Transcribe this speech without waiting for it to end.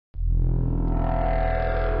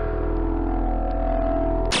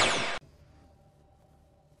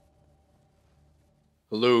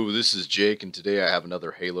Hello, this is Jake, and today I have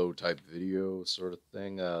another Halo type video sort of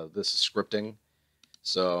thing. This is scripting.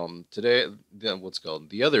 Today, what's called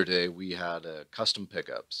the other day, we had custom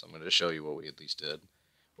pickups. I'm going to show you what we at least did,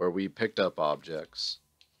 where we picked up objects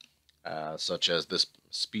such as this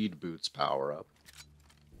speed boots power up,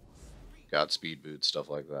 got speed boots, stuff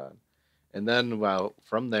like that. And then, well,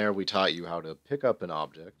 from there, we taught you how to pick up an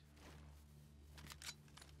object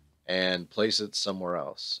and place it somewhere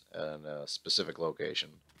else in a specific location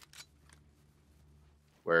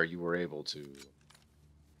where you were able to.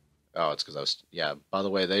 Oh, it's because I was. Yeah, by the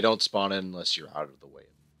way, they don't spawn in unless you're out of the way.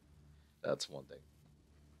 That's one thing.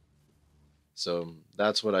 So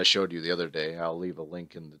that's what I showed you the other day. I'll leave a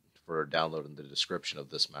link for download in the description of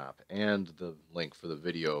this map and the link for the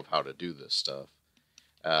video of how to do this stuff.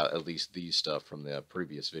 At least these stuff from the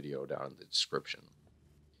previous video down in the description.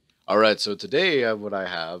 Alright, so today what I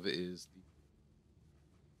have is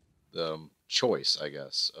the choice, I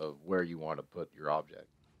guess, of where you want to put your object.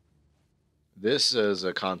 This is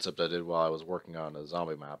a concept I did while I was working on a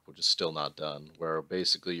zombie map, which is still not done, where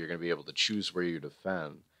basically you're going to be able to choose where you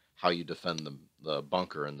defend, how you defend the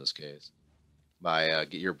bunker in this case.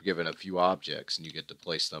 You're given a few objects and you get to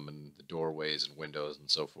place them in the doorways and windows and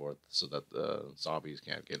so forth so that the zombies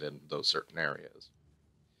can't get in those certain areas.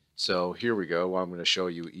 So here we go. I'm going to show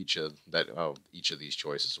you each of these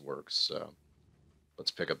choices works. So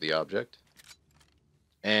let's pick up the object.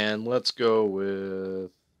 And let's go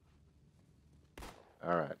with,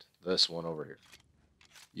 all right, this one over here.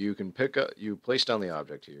 You can you place down the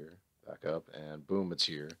object here, back up, and boom, it's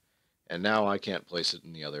here. And now I can't place it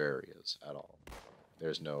in the other areas at all.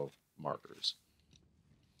 There's no markers.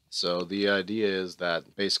 So the idea is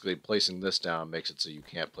that basically placing this down makes it so you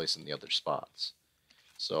can't place in the other spots.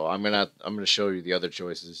 So I'm gonna show you the other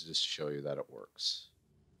choices just to show you that it works.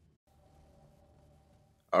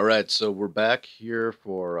 All right, so we're back here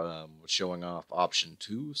for showing off option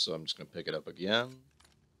 2. So I'm just gonna pick it up again,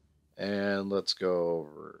 and let's go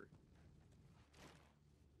over.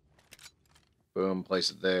 Boom,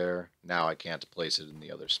 place it there. Now I can't place it in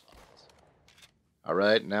the other spots.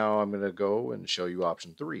 Alright, now I'm going to go and show you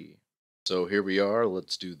option 3. So here we are.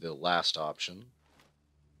 Let's do the last option.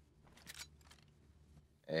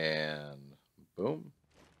 And boom.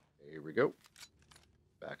 Here we go.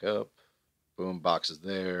 Back up. Boom, box is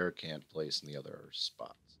there. Can't place in the other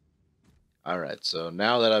spots. Alright, so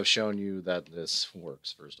now that I've shown you that this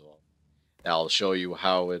works, first of all, I'll show you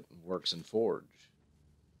how it works in Forge.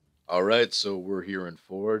 Alright, so we're here in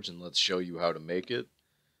Forge, and let's show you how to make it.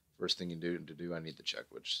 First thing you do, I need to check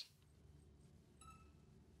which.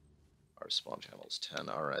 Our spawn channel is 10.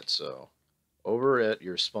 Alright, so over at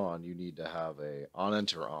your spawn, you need to have a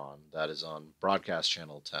on-enter on that is on broadcast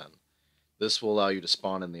channel 10. This will allow you to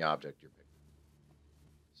spawn in the object you're picking.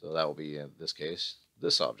 So that will be, in this case,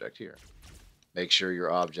 this object here. Make sure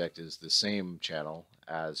your object is the same channel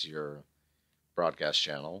as your broadcast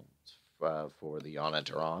channel for the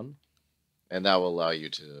on-enter on. And that will allow you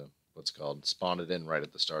to, what's called, spawn it in right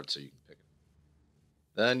at the start so you can pick it.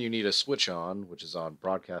 Then you need a switch on, which is on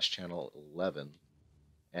broadcast channel 11,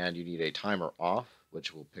 and you need a timer off,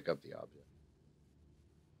 which will pick up the object.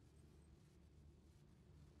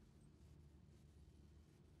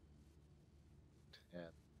 And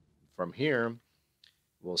from here,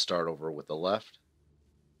 we'll start over with the left,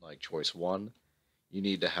 like choice 1. You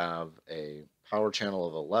need to have a power channel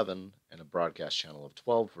of 11 and a broadcast channel of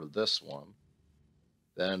 12 for this one.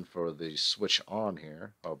 Then for the switch on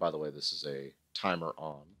here, oh, by the way, this is a timer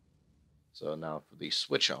on. So now for the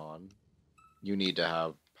switch on, you need to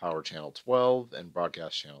have power channel 12 and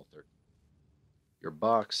broadcast channel 13. Your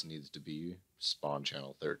box needs to be spawn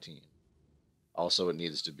channel 13. Also, it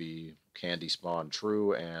needs to be candy spawn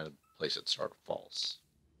true and place it start false.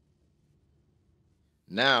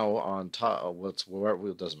 Now on top,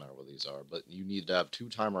 it doesn't matter what these are, but you need to have 2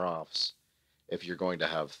 timer offs if you're going to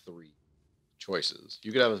have 3 choices.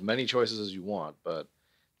 You could have as many choices as you want, but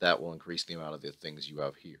that will increase the amount of the things you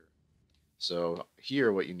have here. So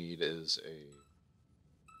here what you need is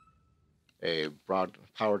a broad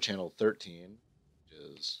power channel 13, which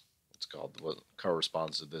is what's called what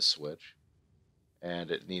corresponds to this switch, and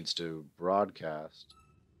it needs to broadcast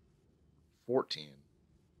 14.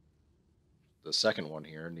 The second one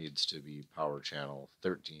here needs to be power channel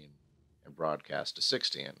 13 and broadcast to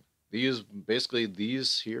 16. These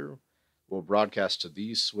here will broadcast to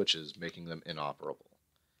these switches, making them inoperable.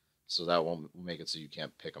 So that won't make it so you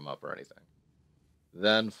can't pick them up or anything.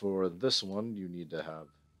 Then for this one, you need to have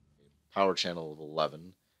a power channel of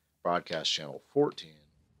 11, broadcast channel 14.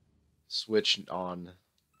 Switch on,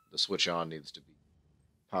 the switch on needs to be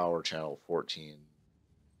power channel 14,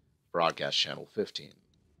 broadcast channel 15.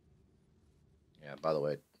 Yeah, by the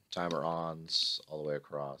way, timer ons all the way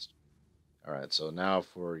across. All right, so now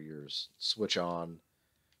for your switch on,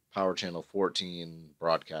 power channel 14,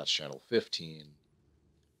 broadcast channel 15,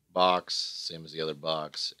 box, same as the other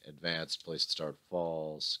box, advanced, place to start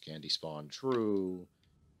false, candy spawn true,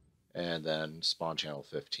 and then spawn channel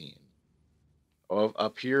 15.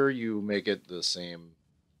 Up here, you make it the same.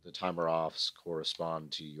 The timer offs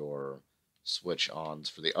correspond to your switch ons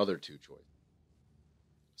for the other two choices.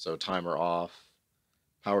 So timer off,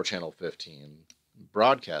 power channel 15,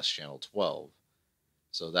 broadcast channel 12.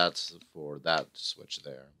 So that's for that switch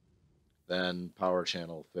there. Then power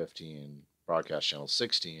channel 15, broadcast channel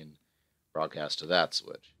 16, broadcast to that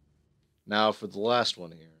switch. Now for the last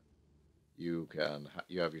one here, you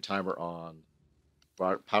have your timer on,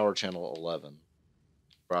 power channel 11,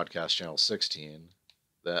 broadcast channel 16.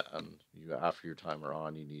 Then after your timer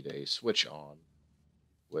on, you need a switch on,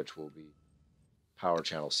 which will be power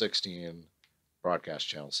channel 16, broadcast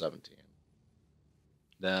channel 17.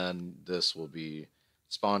 Then this will be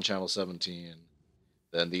spawn channel 17.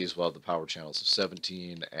 Then these will have the power channels of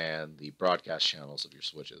 17 and the broadcast channels of your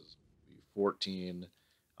switches. 14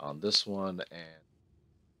 on this one and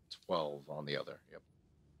 12 on the other. Yep.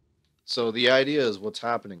 So the idea is what's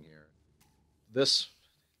happening here. This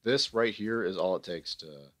right here is all it takes to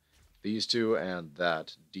these two and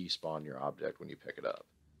that despawn your object when you pick it up.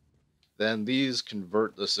 Then these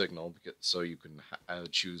convert the signal so you can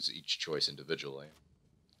choose each choice individually.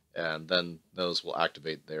 And then those will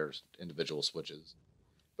activate their individual switches.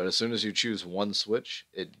 But as soon as you choose one switch,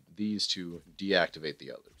 these two deactivate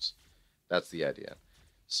the others. That's the idea.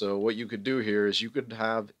 So what you could do here is you could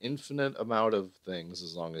have infinite amount of things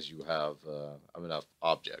as long as you have enough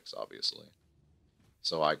objects, obviously.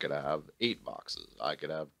 So I could have 8 boxes. I could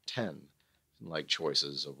have 10 like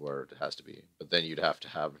choices of where it has to be. But then you'd have to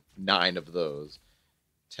have 9 of those,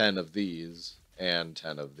 10 of these, and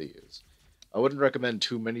 10 of these. I wouldn't recommend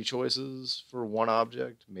too many choices for one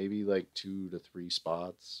object. Maybe like 2 to 3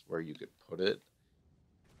 spots where you could put it.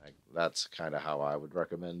 Like, that's kind of how I would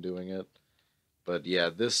recommend doing it. But yeah,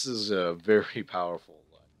 this is a very powerful,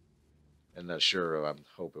 and sure, I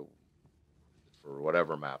hope it for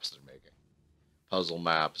whatever maps they're making, puzzle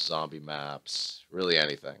maps, zombie maps, really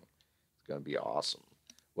anything. It's gonna be awesome.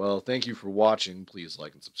 Well, thank you for watching. Please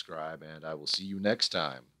like and subscribe, and I will see you next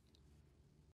time.